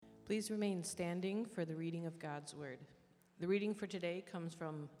Please remain standing for the reading of God's word. The reading for today comes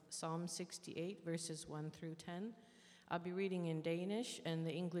from Psalm 68, verses 1 through 10. I'll be reading in Danish, and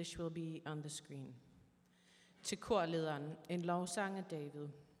the English will be on the screen. Til korlederen, en lovsang af David.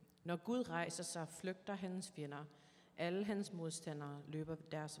 Når Gud rejser sig, flygter hans fjender. Alle hans modstandere løber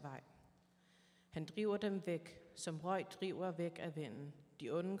deres vej. Han driver dem væk, som røg driver væk af vinden. De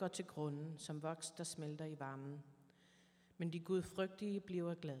onde går til grunden, som voks, der smelter i varmen. Men de gudfrygtige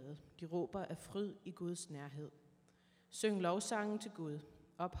bliver glade. De råber af fryd i Guds nærhed. Syng lovsangen til Gud.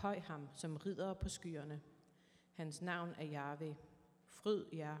 Ophøj ham, som rider på skyerne. Hans navn er Jahve. Fryd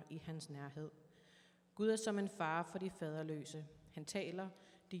jer i hans nærhed. Gud er som en far for de faderløse. Han taler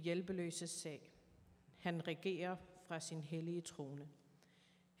de hjælpeløses sag. Han regerer fra sin hellige trone.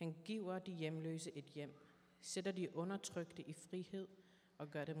 Han giver de hjemløse et hjem, sætter de undertrykte i frihed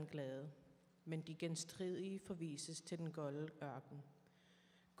og gør dem glade. Men de genstridige forvises til den golde ørken.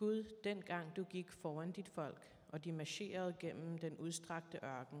 Gud, dengang du gik foran dit folk, og de marcherede gennem den udstrakte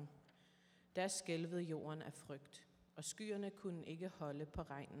ørken, der skælvede jorden af frygt, og skyerne kunne ikke holde på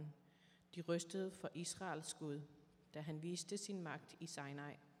regnen. De rystede for Israels Gud, da han viste sin magt i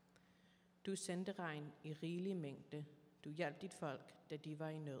Sinai. Du sendte regn i rigelig mængde. Du hjalp dit folk, da de var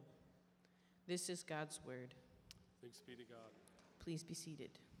i nød. This is God's word. Thanks be to God. Please be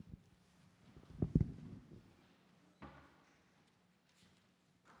seated.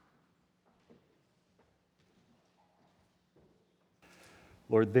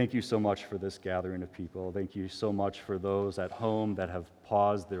 Lord, thank you so much for this gathering of people. Thank you so much for those at home that have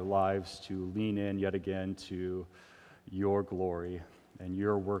paused their lives to lean in yet again to your glory and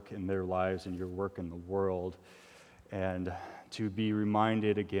your work in their lives and your work in the world, and to be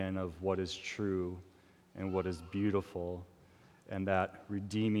reminded again of what is true and what is beautiful and that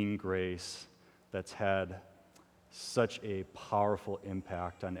redeeming grace that's had such a powerful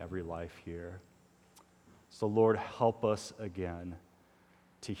impact on every life here. So Lord, help us again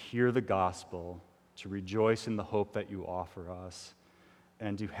to hear the gospel, to rejoice in the hope that you offer us,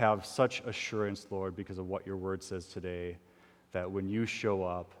 and to have such assurance, Lord, because of what your word says today, that when you show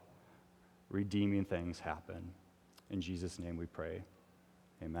up, redeeming things happen. In Jesus' name we pray.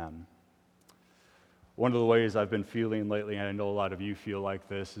 Amen. One of the ways I've been feeling lately, and I know a lot of you feel like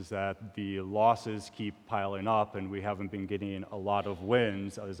this, is that the losses keep piling up and we haven't been getting a lot of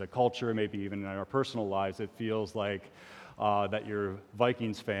wins as a culture, maybe even in our personal lives. It feels like that you're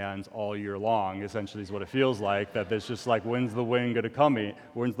Vikings fans all year long, essentially is what it feels like, that there's just like, when's the win going to come?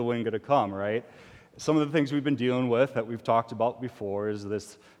 When's the win going to come, right? Some of the things we've been dealing with that we've talked about before is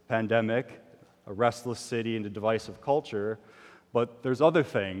this pandemic, a restless city, and a divisive culture. But there's other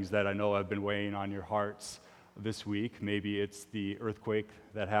things that I know have been weighing on your hearts this week. Maybe it's the earthquake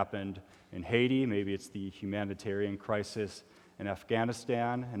that happened in Haiti. Maybe it's the humanitarian crisis in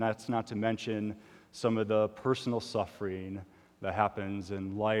Afghanistan. And that's not to mention some of the personal suffering that happens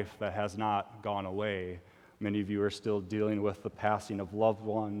in life that has not gone away. Many of you are still dealing with the passing of loved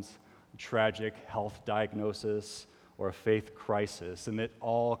ones, a tragic health diagnosis, or a faith crisis, and it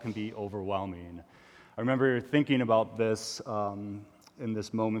all can be overwhelming. I remember thinking about this in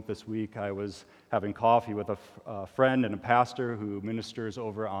this moment this week. I was having coffee with a friend and a pastor who ministers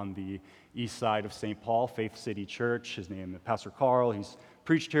over on the east side of St. Paul, Faith City Church. His name is Pastor Carl. He's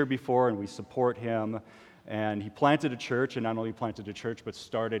preached here before, and we support him. And he planted a church, and not only planted a church, but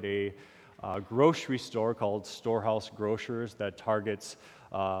started a grocery store called Storehouse Grocers that targets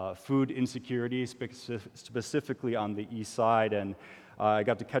food insecurity, specifically on the east side. And I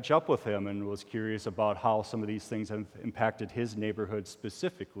got to catch up with him and was curious about how some of these things have impacted his neighborhood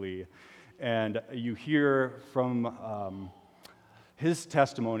specifically. And you hear from his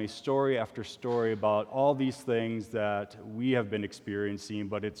testimony, story after story, about all these things that we have been experiencing,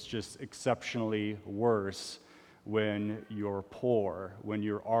 but it's just exceptionally worse when you're poor, when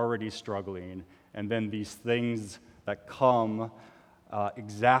you're already struggling, and then these things that come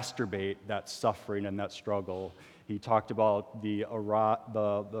exacerbate that suffering and that struggle. He talked about the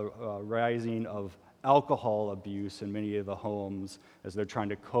rising of alcohol abuse in many of the homes as they're trying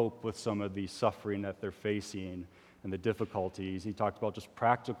to cope with some of the suffering that they're facing and the difficulties. He talked about just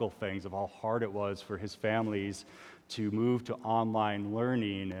practical things of how hard it was for his families to move to online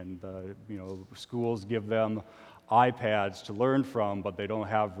learning, and schools give them iPads to learn from, but they don't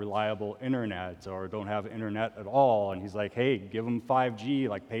have reliable internet or don't have internet at all. And he's like, hey, give them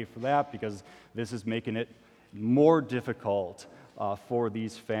 5G, pay for that, because this is making it more difficult for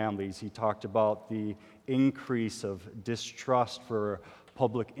these families. He talked about the increase of distrust for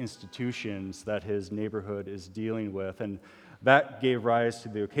public institutions that his neighborhood is dealing with, and that gave rise to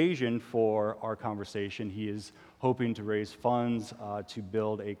the occasion for our conversation. He is hoping to raise funds to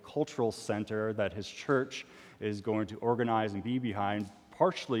build a cultural center that his church is going to organize and be behind,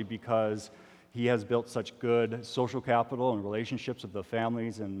 partially because he has built such good social capital and relationships with the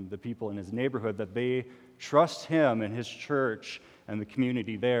families and the people in his neighborhood that they trust him and his church and the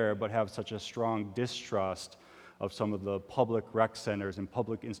community there, but have such a strong distrust of some of the public rec centers and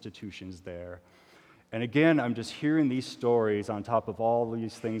public institutions there. And again, I'm just hearing these stories on top of all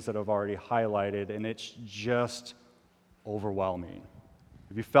these things that I've already highlighted, and it's just overwhelming.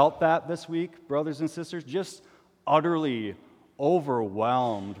 Have you felt that this week, brothers and sisters? Just utterly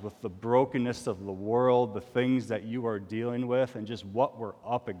overwhelmed with the brokenness of the world, the things that you are dealing with, and just what we're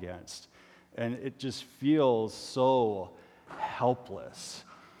up against. And it just feels so helpless.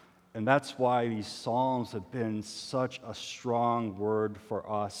 And that's why these Psalms have been such a strong word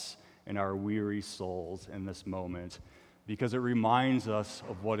for us in our weary souls in this moment, because it reminds us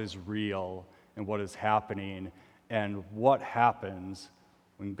of what is real and what is happening and what happens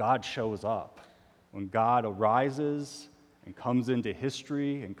when God shows up, when God arises and comes into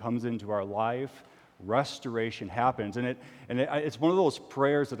history and comes into our life. Restoration happens. And it's one of those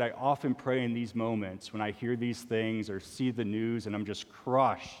prayers that I often pray in these moments when I hear these things or see the news and I'm just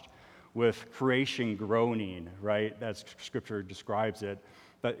crushed with creation groaning, right? As Scripture describes it.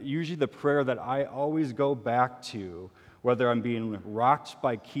 But usually the prayer that I always go back to, whether I'm being rocked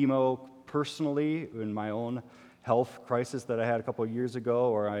by chemo personally in my own health crisis that I had a couple of years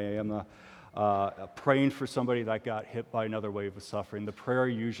ago, or I am praying for somebody that got hit by another wave of suffering, the prayer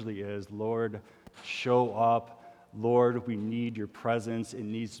usually is, Lord, show up. Lord, we need your presence. It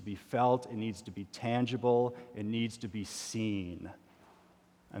needs to be felt. It needs to be tangible. It needs to be seen.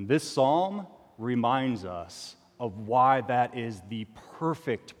 And this psalm reminds us of why that is the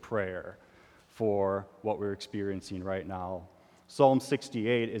perfect prayer for what we're experiencing right now. Psalm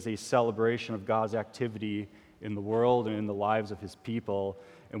 68 is a celebration of God's activity in the world and in the lives of his people.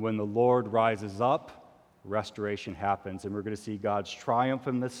 And when the Lord rises up, restoration happens. And we're going to see God's triumph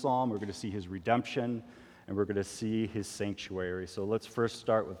in this psalm. We're going to see his redemption, and we're going to see his sanctuary. So let's first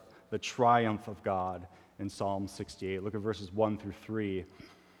start with the triumph of God in Psalm 68. Look at verses 1 through 3.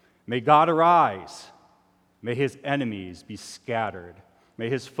 May God arise. May his enemies be scattered. May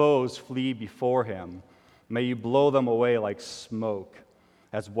his foes flee before him. May you blow them away like smoke,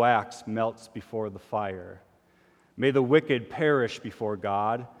 as wax melts before the fire. May the wicked perish before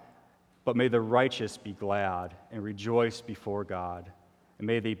God, but may the righteous be glad and rejoice before God. And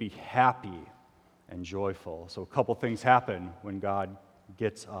may they be happy and joyful. So a couple things happen when God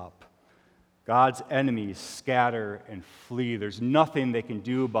gets up. God's enemies scatter and flee. There's nothing they can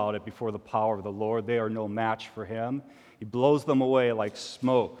do about it before the power of the Lord. They are no match for him. He blows them away like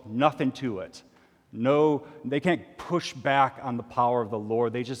smoke. Nothing to it. No, they can't push back on the power of the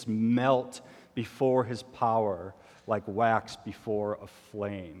Lord. They just melt before his power like wax before a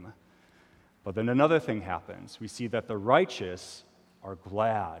flame. But then another thing happens. We see that the righteous are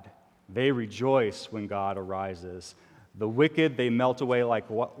glad. They rejoice when God arises. The wicked, they melt away like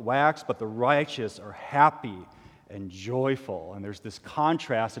wax, but the righteous are happy and joyful. And there's this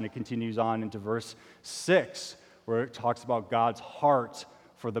contrast, and it continues on into verse 6, where it talks about God's heart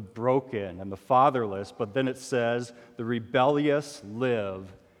for the broken and the fatherless. But then it says, the rebellious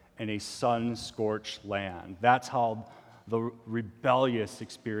live in a sun-scorched land. That's how the rebellious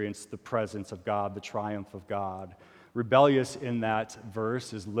experience the presence of God, the triumph of God. Rebellious in that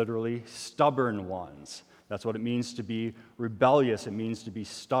verse is literally stubborn ones. That's what it means to be rebellious. It means to be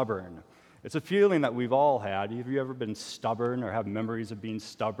stubborn. It's a feeling that we've all had. Have you ever been stubborn or have memories of being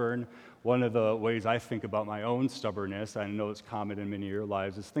stubborn? One of the ways I think about my own stubbornness, I know it's common in many of your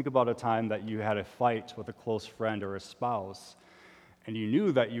lives, is think about a time that you had a fight with a close friend or a spouse, and you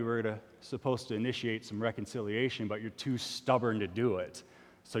knew that you were supposed to initiate some reconciliation, but you're too stubborn to do it.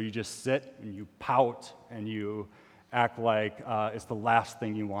 So you just sit and you pout and you act like it's the last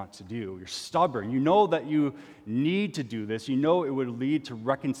thing you want to do. You're stubborn. You know that you need to do this. You know it would lead to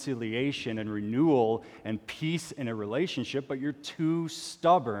reconciliation and renewal and peace in a relationship, but you're too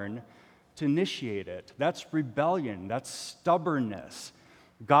stubborn to initiate it. That's rebellion. That's stubbornness.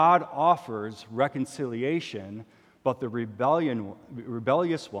 God offers reconciliation, but the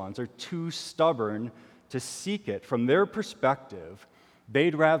rebellious ones are too stubborn to seek it. From their perspective,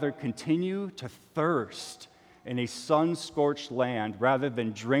 they'd rather continue to thirst in a sun-scorched land rather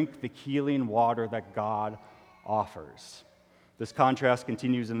than drink the healing water that God offers. This contrast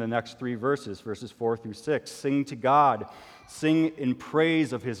continues in the next three verses 4 through 6. Sing to God, sing in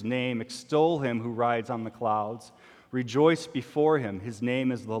praise of his name, extol him who rides on the clouds, rejoice before him, his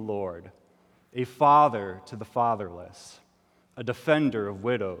name is the Lord, a father to the fatherless, a defender of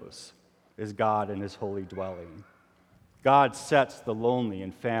widows is God in his holy dwelling. God sets the lonely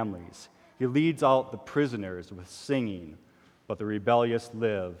in families. He leads out the prisoners with singing, but the rebellious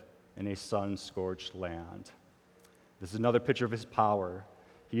live in a sun-scorched land. This is another picture of his power.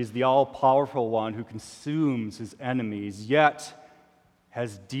 He is the all-powerful one who consumes his enemies, yet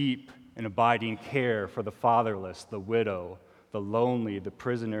has deep and abiding care for the fatherless, the widow, the lonely, the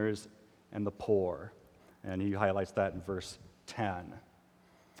prisoners, and the poor. And he highlights that in verse 10.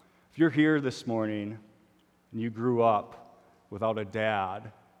 If you're here this morning and you grew up without a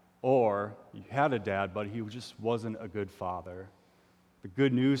dad, or you had a dad, but he just wasn't a good father, the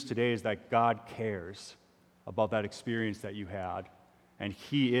good news today is that God cares about that experience that you had, and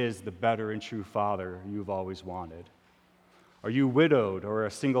he is the better and true father you've always wanted. Are you widowed or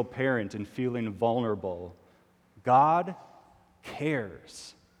a single parent and feeling vulnerable? God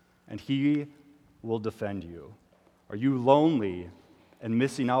cares, and he will defend you. Are you lonely and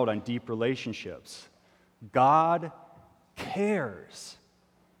missing out on deep relationships? God cares,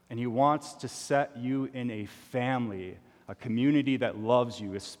 and he wants to set you in a family, a community that loves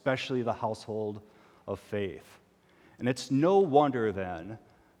you, especially the household of faith. And it's no wonder then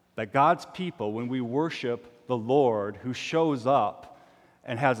that God's people, when we worship the Lord who shows up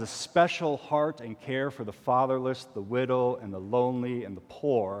and has a special heart and care for the fatherless, the widow, and the lonely, and the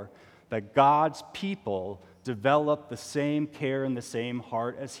poor, that God's people develop the same care and the same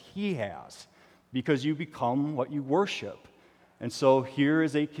heart as he has, because you become what you worship. And so here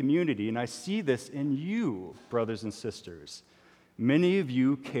is a community, and I see this in you, brothers and sisters. Many of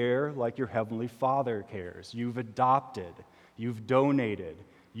you care like your Heavenly Father cares. You've adopted, you've donated,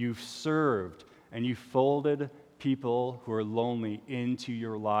 you've served, and you've folded people who are lonely into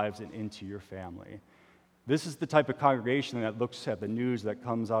your lives and into your family. This is the type of congregation that looks at the news that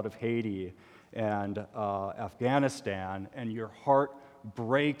comes out of Haiti and Afghanistan, and your heart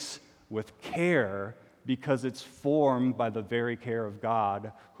breaks with care because it's formed by the very care of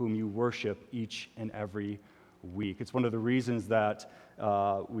God whom you worship each and every week. It's one of the reasons that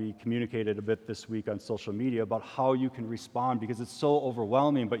we communicated a bit this week on social media about how you can respond, because it's so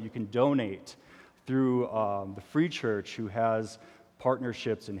overwhelming, but you can donate through the Free Church, who has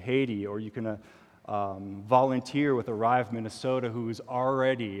partnerships in Haiti, or you can volunteer with Arrive Minnesota, who is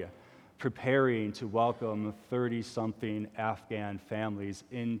already preparing to welcome 30-something Afghan families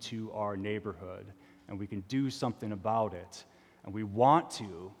into our neighborhood. And we can do something about it. And we want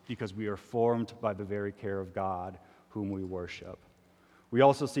to, because we are formed by the very care of God whom we worship. We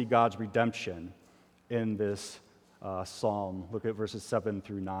also see God's redemption in this psalm. Look at verses 7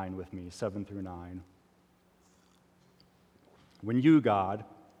 through 9 with me, 7 through 9. When you, God,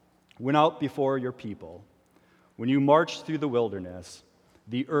 went out before your people, when you marched through the wilderness,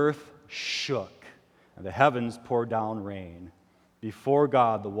 the earth shook, and the heavens poured down rain. Before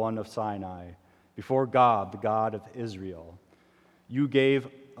God, the one of Sinai, before God, the God of Israel, you gave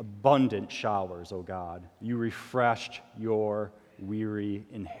abundant showers, O God. You refreshed your weary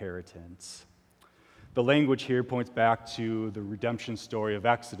inheritance. The language here points back to the redemption story of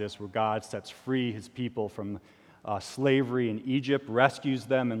Exodus, where God sets free his people from slavery in Egypt, rescues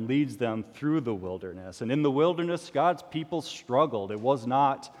them, and leads them through the wilderness. And in the wilderness, God's people struggled. It was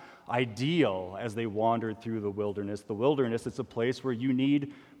not ideal as they wandered through the wilderness. The wilderness is a place where you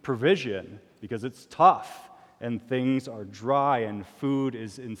need provision because it's tough and things are dry and food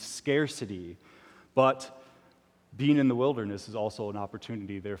is in scarcity. But being in the wilderness is also an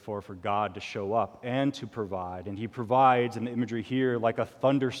opportunity, therefore, for God to show up and to provide. And he provides, in the imagery here, like a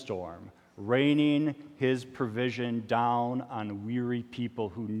thunderstorm, raining his provision down on weary people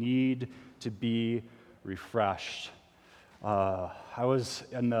who need to be refreshed. I was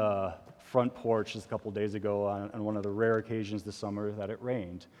in the front porch just a couple days ago on one of the rare occasions this summer that it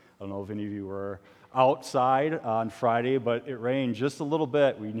rained. I don't know if any of you were outside on Friday, but it rained just a little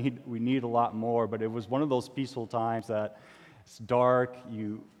bit. We need a lot more, but it was one of those peaceful times that it's dark,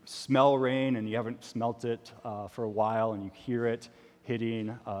 you smell rain, and you haven't smelt it for a while, and you hear it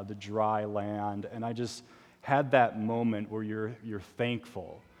hitting the dry land. And I just had that moment where you're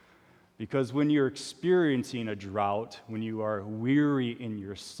thankful. Because when you're experiencing a drought, when you are weary in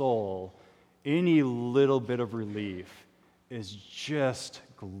your soul, any little bit of relief is just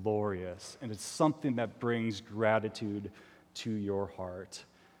glorious. And it's something that brings gratitude to your heart.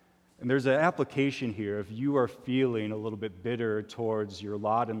 And there's an application here. If you are feeling a little bit bitter towards your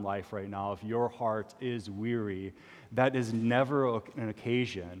lot in life right now, if your heart is weary, that is never an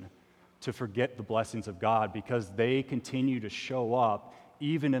occasion to forget the blessings of God, because they continue to show up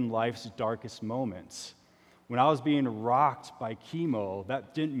even in life's darkest moments. When I was being rocked by chemo,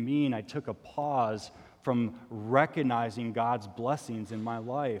 that didn't mean I took a pause from recognizing God's blessings in my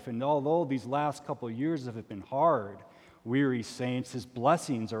life. And although these last couple of years have been hard, weary saints. His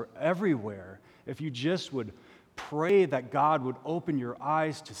blessings are everywhere. If you just would pray that God would open your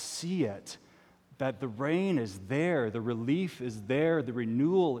eyes to see it, that the rain is there, the relief is there, the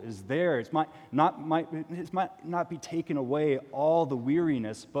renewal is there. It might not be taken away, all the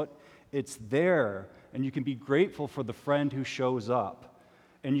weariness, but it's there. And you can be grateful for the friend who shows up.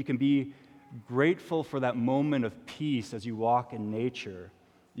 And you can be grateful for that moment of peace as you walk in nature.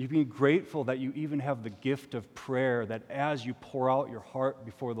 You can be grateful that you even have the gift of prayer, that as you pour out your heart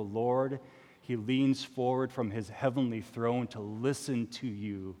before the Lord, He leans forward from His heavenly throne to listen to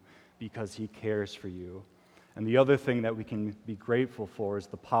you because He cares for you. And the other thing that we can be grateful for is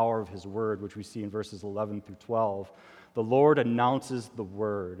the power of His word, which we see in verses 11 through 12. The Lord announces the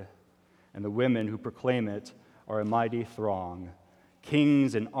word, and the women who proclaim it are a mighty throng.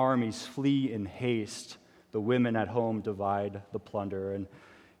 Kings and armies flee in haste. The women at home divide the plunder. And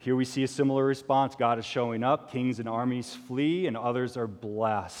here we see a similar response. God is showing up. Kings and armies flee, and others are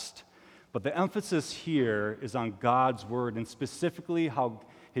blessed. But the emphasis here is on God's word, and specifically how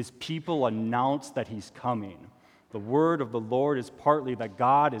His people announce that He's coming. The word of the Lord is partly that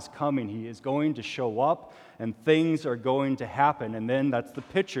God is coming. He is going to show up, and things are going to happen. And then that's the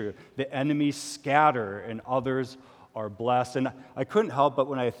picture. The enemies scatter, and others are blessed. And I couldn't help but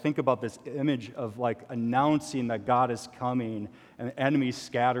when I think about this image of like announcing that God is coming and enemies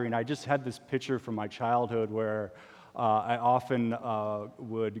scattering, I just had this picture from my childhood where I often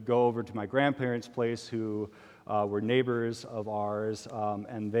would go over to my grandparents' place who were neighbors of ours,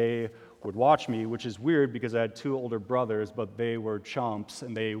 and they would watch me, which is weird because I had two older brothers, but they were chumps,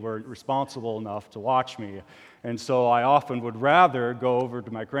 and they weren't responsible enough to watch me. And so I often would rather go over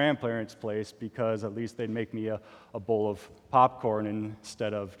to my grandparents' place because at least they'd make me a bowl of popcorn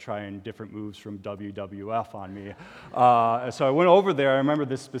instead of trying different moves from WWF on me. So I went over there. I remember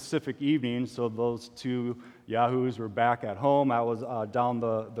this specific evening, so those two yahoos were back at home. I was down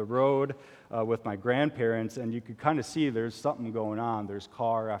the road with my grandparents, and you could kind of see there's something going on. There's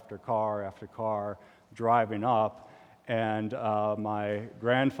car after car after car driving up, and my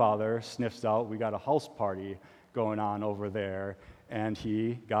grandfather sniffs out, we got a house party going on over there, and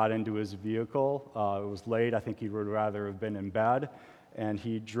he got into his vehicle. It was late. I think he would rather have been in bed, and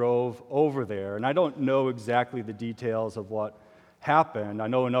he drove over there. And I don't know exactly the details of what happened. I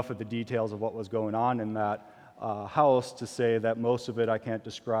know enough of the details of what was going on in that house to say that most of it I can't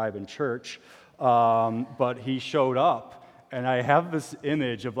describe in church, but he showed up, and I have this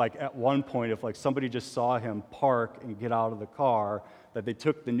image of like at one point if like somebody just saw him park and get out of the car, that they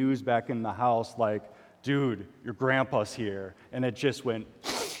took the news back in the house like, dude, your grandpa's here, and it just went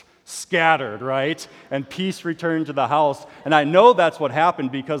scattered, right? And peace returned to the house, and I know that's what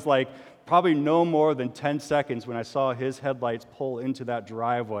happened because like probably no more than 10 seconds when I saw his headlights pull into that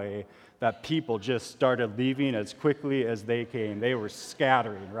driveway, that people just started leaving as quickly as they came. They were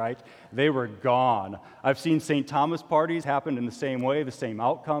scattering, right? They were gone. I've seen St. Thomas parties happen in the same way, the same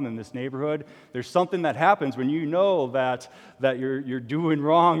outcome in this neighborhood. There's something that happens when you know that you're doing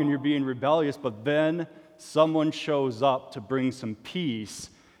wrong and you're being rebellious, but then someone shows up to bring some peace,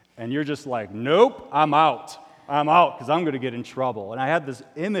 and you're just like, nope, I'm out because I'm going to get in trouble. And I had this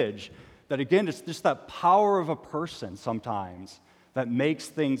image that, again, it's just that power of a person sometimes that makes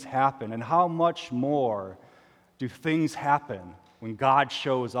things happen. And how much more do things happen when God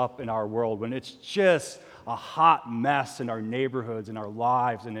shows up in our world, when it's just a hot mess in our neighborhoods, in our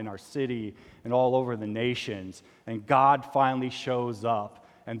lives, and in our city, and all over the nations, and God finally shows up,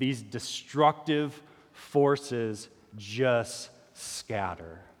 and these destructive forces just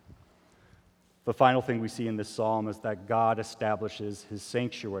scatter. The final thing we see in this psalm is that God establishes His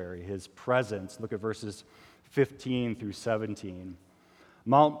sanctuary, His presence. Look at verses 15 through 17.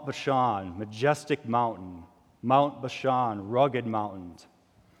 Mount Bashan, majestic mountain. Mount Bashan, rugged mountain.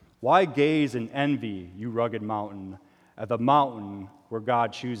 Why gaze in envy, you rugged mountain, at the mountain where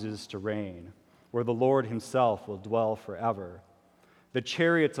God chooses to reign, where the Lord Himself will dwell forever? The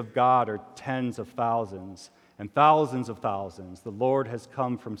chariots of God are tens of thousands and thousands of thousands. The Lord has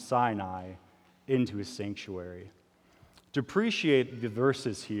come from Sinai into His sanctuary. To appreciate the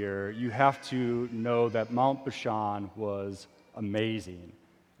verses here, you have to know that Mount Bashan was amazing.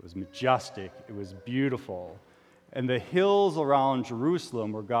 It was majestic. It was beautiful. And the hills around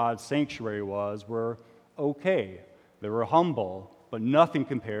Jerusalem, where God's sanctuary was, were okay. They were humble, but nothing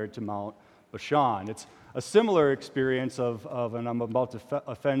compared to Mount Bashan. It's a similar experience and I'm about to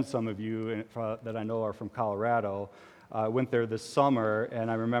offend some of you that I know are from Colorado. I went there this summer,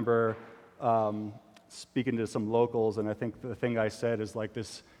 and I remember speaking to some locals, and I think the thing I said is like,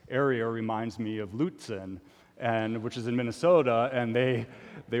 this area reminds me of Lützen. and which is in Minnesota, and they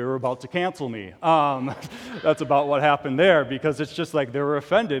were about to cancel me. That's about what happened there, because it's just like they were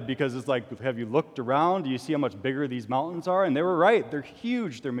offended, because it's like, have you looked around? Do you see how much bigger these mountains are? And they were right. They're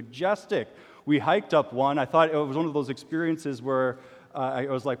huge. They're majestic. We hiked up one. I thought it was one of those experiences where I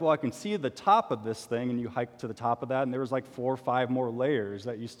was like, well, I can see the top of this thing, and you hike to the top of that, and there was like 4 or 5 more layers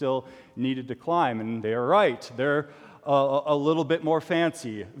that you still needed to climb, and they are right. They're a little bit more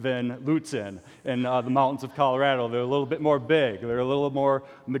fancy than Lutsen in the mountains of Colorado. They're a little bit more big. They're a little more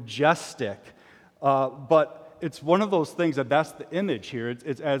majestic. But it's one of those things that's the image here.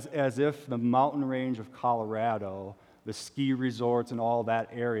 It's as if the mountain range of Colorado, the ski resorts and all that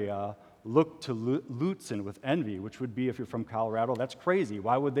area, look to Lutsen with envy, which would be, if you're from Colorado, that's crazy.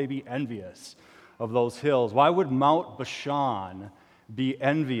 Why would they be envious of those hills? Why would Mount Bashan be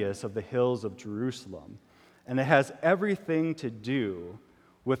envious of the hills of Jerusalem? And it has everything to do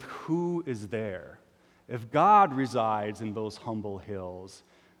with who is there. If God resides in those humble hills,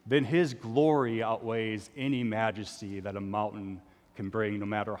 then his glory outweighs any majesty that a mountain can bring, no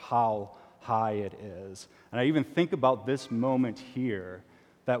matter how high it is. And I even think about this moment here,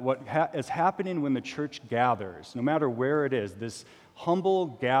 that what is happening when the church gathers, no matter where it is, this humble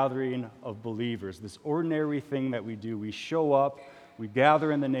gathering of believers, this ordinary thing that we do, we show up, we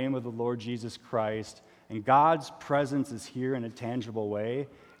gather in the name of the Lord Jesus Christ, and God's presence is here in a tangible way.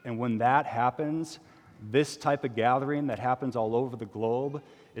 And when that happens, this type of gathering that happens all over the globe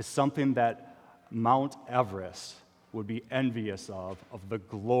is something that Mount Everest would be envious of the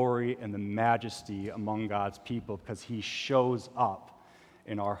glory and the majesty among God's people, because he shows up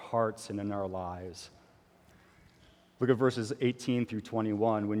in our hearts and in our lives. Look at verses 18 through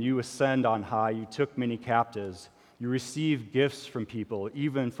 21. When you ascend on high, you took many captives. You received gifts from people,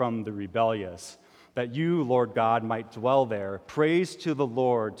 even from the rebellious, that you, Lord God, might dwell there. Praise to the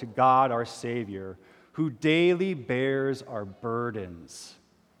Lord, to God our Savior, who daily bears our burdens.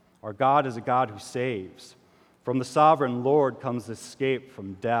 Our God is a God who saves. From the sovereign Lord comes escape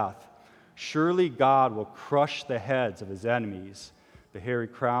from death. Surely God will crush the heads of his enemies, the hairy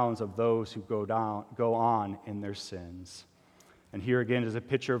crowns of those who go on in their sins. And here again is a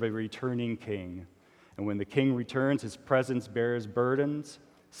picture of a returning king. And when the king returns, his presence bears burdens,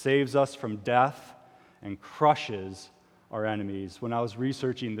 saves us from death, and crushes our enemies. When I was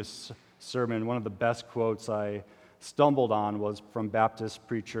researching this sermon, one of the best quotes I stumbled on was from Baptist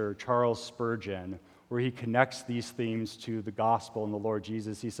preacher Charles Spurgeon, where he connects these themes to the gospel and the Lord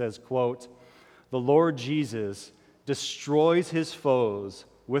Jesus. He says, quote, "The Lord Jesus destroys his foes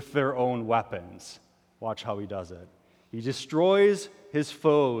with their own weapons." Watch how he does it. He destroys his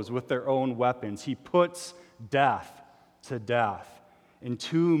foes with their own weapons. He puts death to death,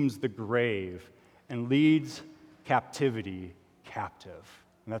 entombs the grave, and leads captivity captive.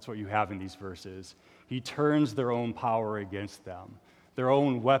 And that's what you have in these verses. He turns their own power against them. Their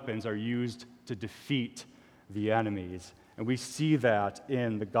own weapons are used to defeat the enemies. And we see that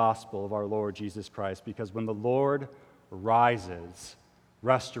in the gospel of our Lord Jesus Christ, because when the Lord rises,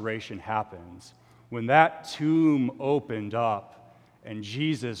 restoration happens. When that tomb opened up and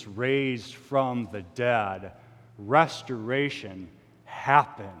Jesus raised from the dead, restoration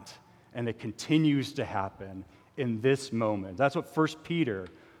happened, and it continues to happen in this moment. That's what 1 Peter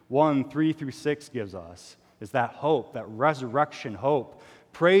 1, 3 through 6 gives us, is that hope, that resurrection hope.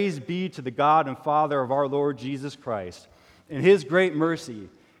 Praise be to the God and Father of our Lord Jesus Christ. In his great mercy,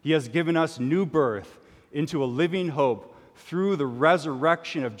 he has given us new birth into a living hope through the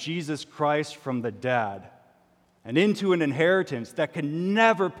resurrection of Jesus Christ from the dead, and into an inheritance that can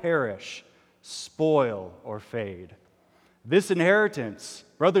never perish, spoil, or fade. This inheritance,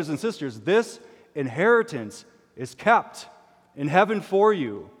 brothers and sisters, this inheritance is kept in heaven for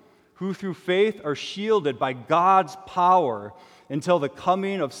you, who through faith are shielded by God's power until the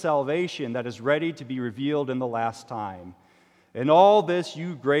coming of salvation that is ready to be revealed in the last time. In all this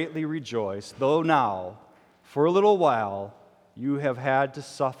you greatly rejoice, though now, for a little while, you have had to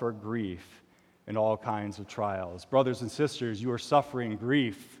suffer grief in all kinds of trials. Brothers and sisters, you are suffering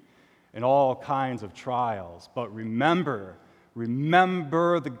grief in all kinds of trials. But remember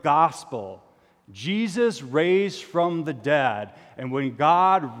the gospel. Jesus raised from the dead, and when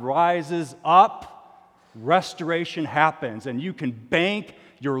God rises up, restoration happens, and you can bank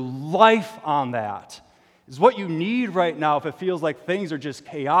your life on that. It's what you need right now if it feels like things are just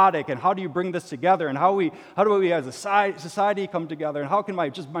chaotic, and how do you bring this together, and how do we as a society come together, and how can my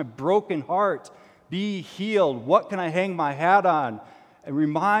broken heart be healed? What can I hang my hat on? And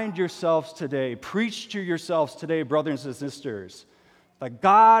remind yourselves today, preach to yourselves today, brothers and sisters, that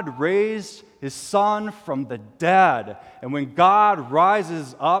God raised his Son from the dead. And when God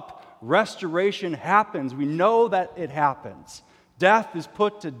rises up, restoration happens. We know that it happens. Death is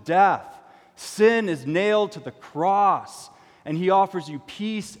put to death. Sin is nailed to the cross. And he offers you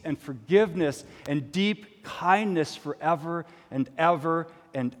peace and forgiveness and deep kindness forever and ever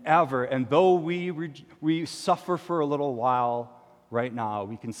and ever. And though we suffer for a little while right now,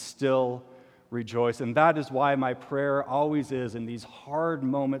 we can still rejoice. And that is why my prayer always is in these hard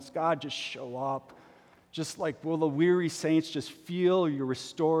moments, God, just show up. Just like, will the weary saints just feel your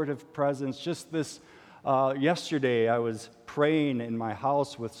restorative presence? Just this, yesterday I was praying in my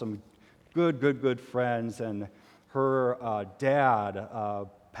house with some good friends, and her dad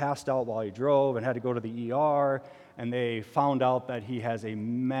passed out while he drove and had to go to the ER, and they found out that he has a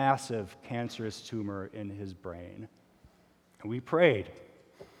massive cancerous tumor in his brain. And we prayed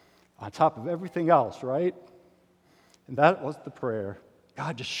on top of everything else, right? And that was the prayer.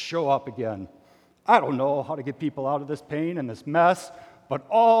 God, just show up again. I don't know how to get people out of this pain and this mess, but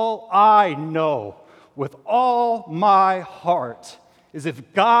all I know with all my heart is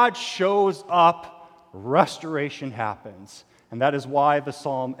if God shows up, restoration happens. And that is why the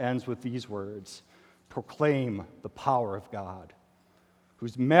psalm ends with these words: proclaim the power of God,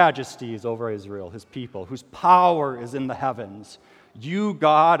 whose majesty is over Israel, his people, whose power is in the heavens. You,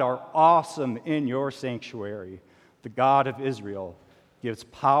 God, are awesome in your sanctuary. The God of Israel gives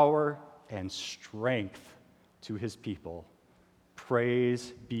power and strength to his people.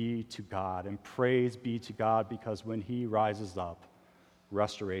 Praise be to God, and praise be to God, because when he rises up,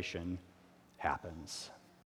 restoration happens.